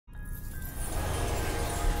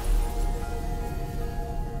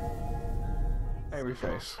angry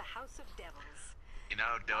face. You know,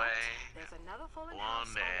 Dwayne,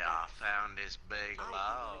 one day I found this big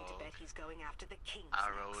log. I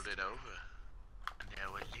rolled it over, and there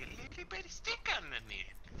was a little bitty stick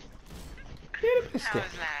underneath. I was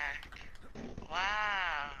like,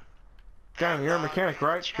 wow. Damn, you're a mechanic,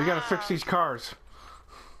 right? We gotta fix these cars.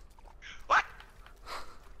 What?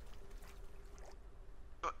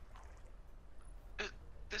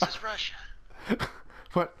 This is Russia.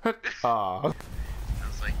 What? Aw. I was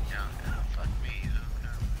like, no, fuck me.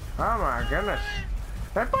 Oh my goodness.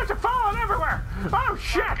 That bunch of falling everywhere! Oh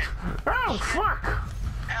shit! Oh fuck!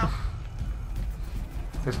 Help.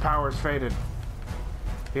 His power's faded.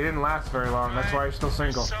 He didn't last very long, that's why he's still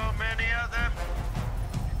single. So many of them.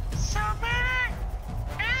 So many!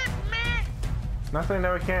 Hit me! Nothing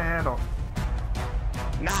that we can't handle.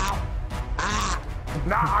 No! Ah!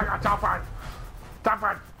 No, I got top one! Top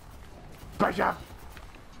one! Bishop!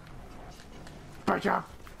 Bishop!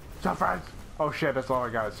 Top friends! Oh shit, that's all I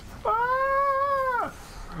got. Ah!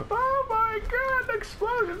 Oh my god,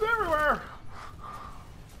 explosions everywhere!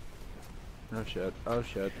 Oh shit, oh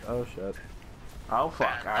shit, oh shit. Oh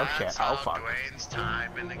fuck, oh shit, oh fuck. Dwayne's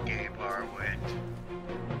time in the gay bar went.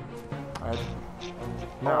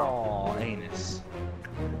 No. Oh, anus.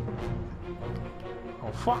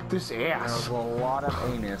 Oh fuck this There ass. was a lot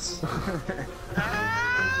of anus.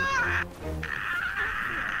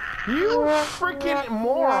 You freaking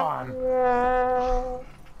moron!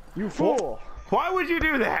 You fool! Why would you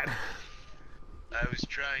do that? I was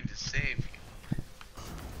trying to save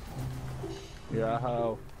you. Yeah,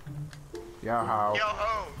 ho. Yo ho. Yo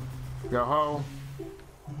ho! Yo ho.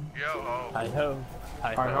 Yo ho! Hi ho.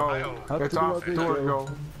 Hi Hi ho. It's off the door go.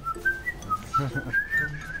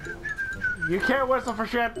 You can't whistle for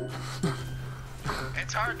shit.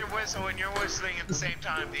 It's hard to whistle when you're whistling at the same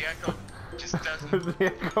time. The echo just doesn't. The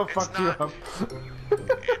echo fucked you not- up.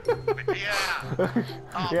 Yeah.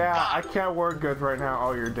 Oh, Yeah, I fuck. can't work good right now.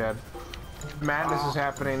 Oh, you're dead. Madness is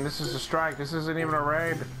happening. This is a strike. This isn't even a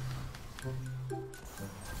raid.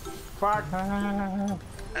 Fuck.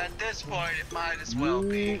 At this point, it might as well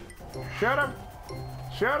be. Shoot him.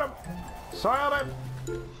 Shoot him. Soiled him.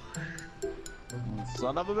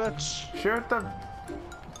 Son of a bitch. Shoot them.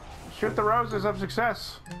 Shoot the roses of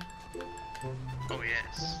success. Oh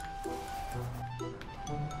yes.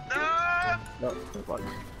 No! No, fuck.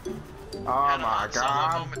 Oh Had a my Han Solo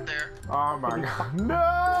god. moment there. Oh my god.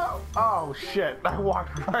 No! Oh shit. I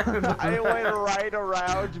walked right into I went right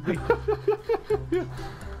around me.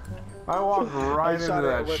 I walked right into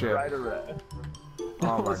that shit. Right around. Oh It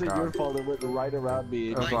my wasn't god. your fault. It went right around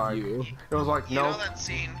me. It was Like like, you. it was like, You know nope. that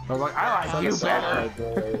scene? I was like, I like you better.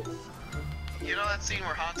 You know that scene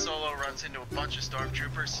where Han Solo runs into a bunch of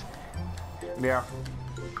stormtroopers? Yeah.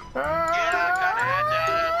 Yeah, I kinda had that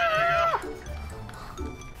a minute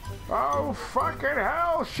ago. Oh fucking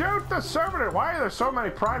hell! Shoot the servitor! Why are there so many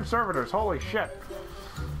prime servitors? Holy shit!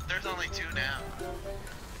 There's only 2 now.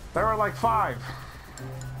 There were like 5.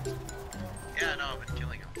 Yeah, no, I've been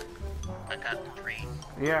killing them. I got 3.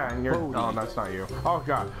 Yeah, and you're. Holy. Oh, that's not you. Oh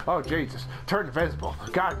god. Oh Jesus. Turn invisible.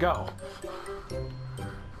 Gotta go.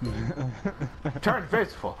 Turn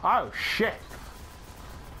invisible. Oh shit.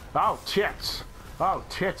 Oh tits. Oh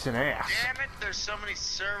tits and ass. Damn it, there's so many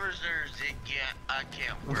servers I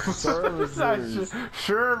can't work. Services.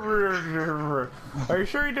 Sure. Are you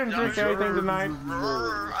sure you didn't drink anything tonight?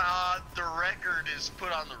 The record is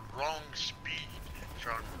put on the wrong speed. It's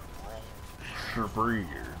on the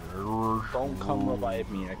wrong. Don't come revive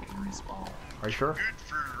me. I can respawn. Are you sure? Good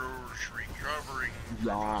for those recovering.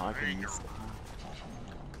 Yeah, I can respawn.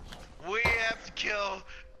 We have to kill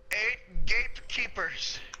 8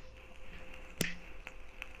 gatekeepers.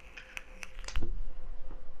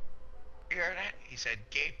 You heard that? He said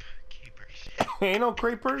gatekeepers. Anal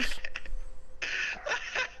creepers?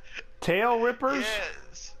 Tail rippers?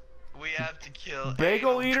 Yes. We have to kill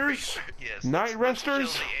Bagel anal eaters? creeper- Yes. Night let's kill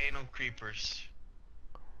resters? the anal creepers.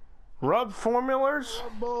 Rub formulars?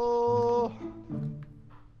 Boo.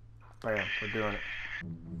 Bam, we're doing it.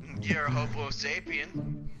 You're a homo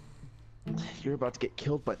sapien. You're about to get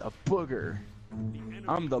killed by the booger.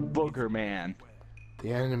 I'm the booger man.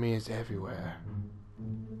 The enemy is everywhere.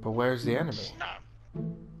 But where's the enemy?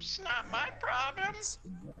 It's not my problem. It's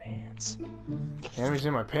in your pants. The enemy's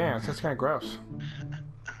in my pants. That's kind of gross.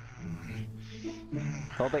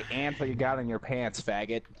 All the ants that you got in your pants,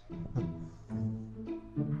 faggot.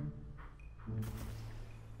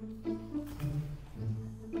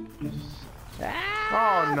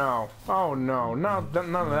 Oh no. Oh no. No,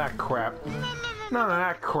 none of that crap. None of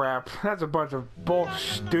that crap. That's a bunch of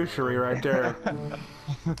bullstoochery right there.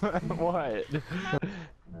 What?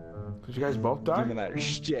 Did you guys both die? Give me that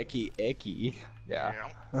sticky icky. Yeah.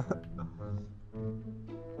 If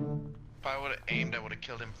I would have aimed, I would have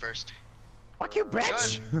killed him first. Fuck you,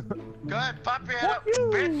 bitch! Go ahead, pop your head up,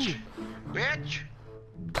 bitch! Bitch!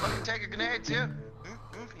 Fucking take a grenade too.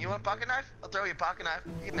 You want a pocket knife? I'll throw you a pocket knife.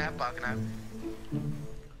 You can have a pocket knife.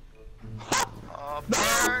 Oh,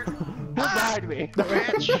 bird! Who died me?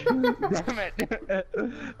 Bitch! Damn it!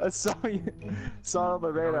 I saw you. Saw it on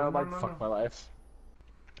the radar. I'm like, fuck my life.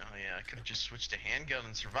 Oh yeah, I could have just switched to handgun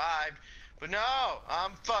and survived. But no!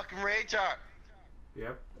 I'm fucking retard!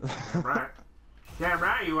 Yep. Right. Damn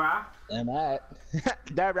right you are. Damn right.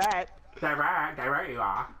 Damn right. Damn right you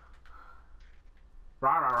are.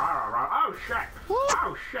 Rah, rah, rah, rah, rah. Oh shit!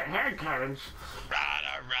 Oh shit, hand cannons!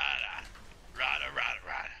 Rada, rada. Rada, rada,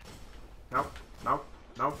 rada. Nope, nope,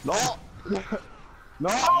 nope. No! No!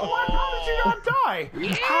 Oh, what? How did you not die?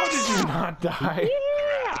 Yeah. How did you not die?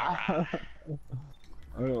 Yeah.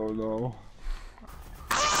 I don't know.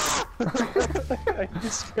 You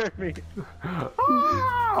scared me.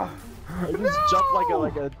 Ah! I just jumped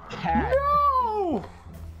like a cat. No!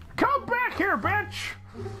 Come back here, bitch!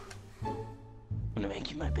 I'm gonna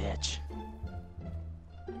make you my bitch.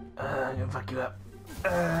 I'm gonna fuck you up.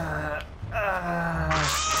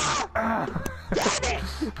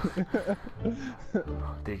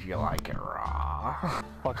 Did you like it raw?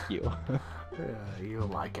 Fuck you. You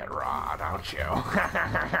like it raw, don't you?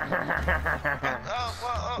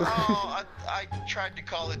 I tried to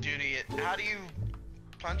Call of Duty it. How do you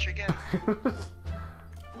punch again?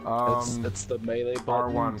 It's the melee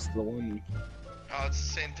button. R1. It's the one. Oh, it's the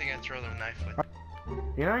same thing I throw the knife with.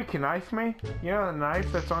 You know you can knife me? You know the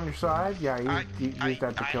knife that's on your side? Yeah, you use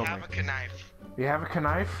that to kill me. I have a knife. You have a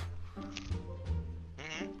knife?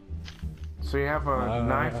 Mm-hmm. So you have a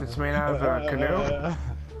knife that's made out of a canoe?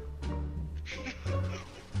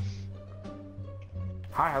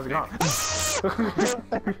 Hi, how's it going?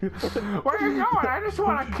 Where are you going? I just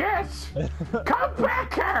want a kiss! Come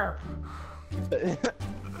back here! This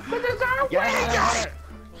is our wedding!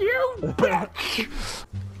 You bitch!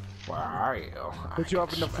 Where are you? Put you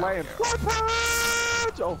up in the flame.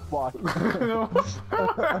 Oh fuck.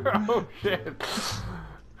 Oh shit.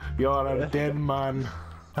 You're a dead man.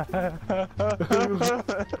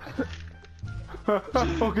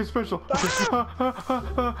 Okay, special.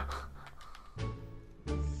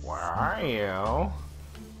 Where are you?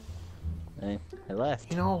 I left.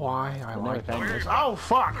 You know why I like found this? this. Oh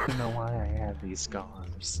fuck! You know why I have these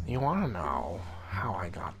scars? You wanna know how I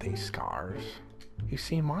got these scars? You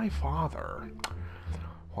see, my father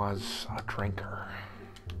was a drinker.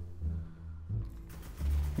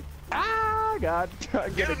 Ah, God.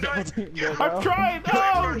 Get it. I'm trying!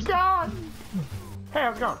 Oh, God! Hey,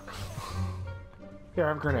 how's it going? Here,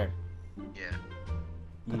 have a grenade. Yeah.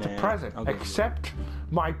 It's a present. Accept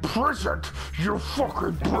my present, you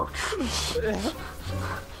fucking bitch!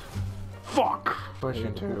 Fuck! Push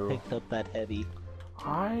into... Picked up that heavy.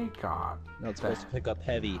 I got... Not supposed to pick up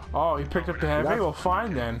heavy. Oh, he picked up the heavy? Well,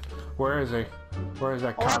 fine then. Where is he? Where is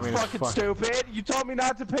that communist fucking stupid! You told me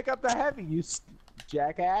not to pick up the heavy, you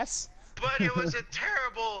jackass! But it was a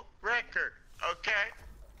terrible record, okay?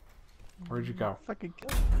 Where'd you go? Fucking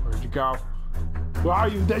kill. Where'd you go? Where are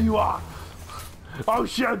you? There you are! Oh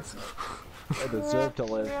shit! I deserve to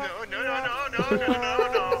live. No.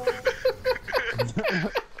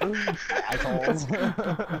 Assholes.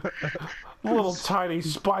 Little tiny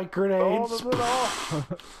spike grenades.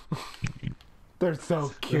 They're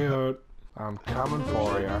so cute. I'm coming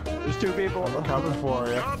for you. There's two people. I'm coming for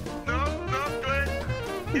you. No,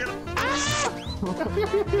 get him.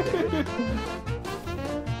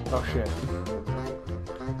 Oh shit.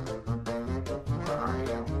 Where are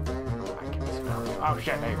you? I can smell you. Oh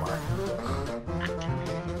shit, there you are.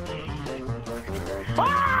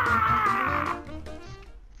 Ah!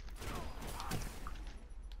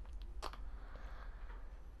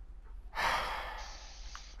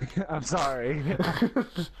 I'm sorry.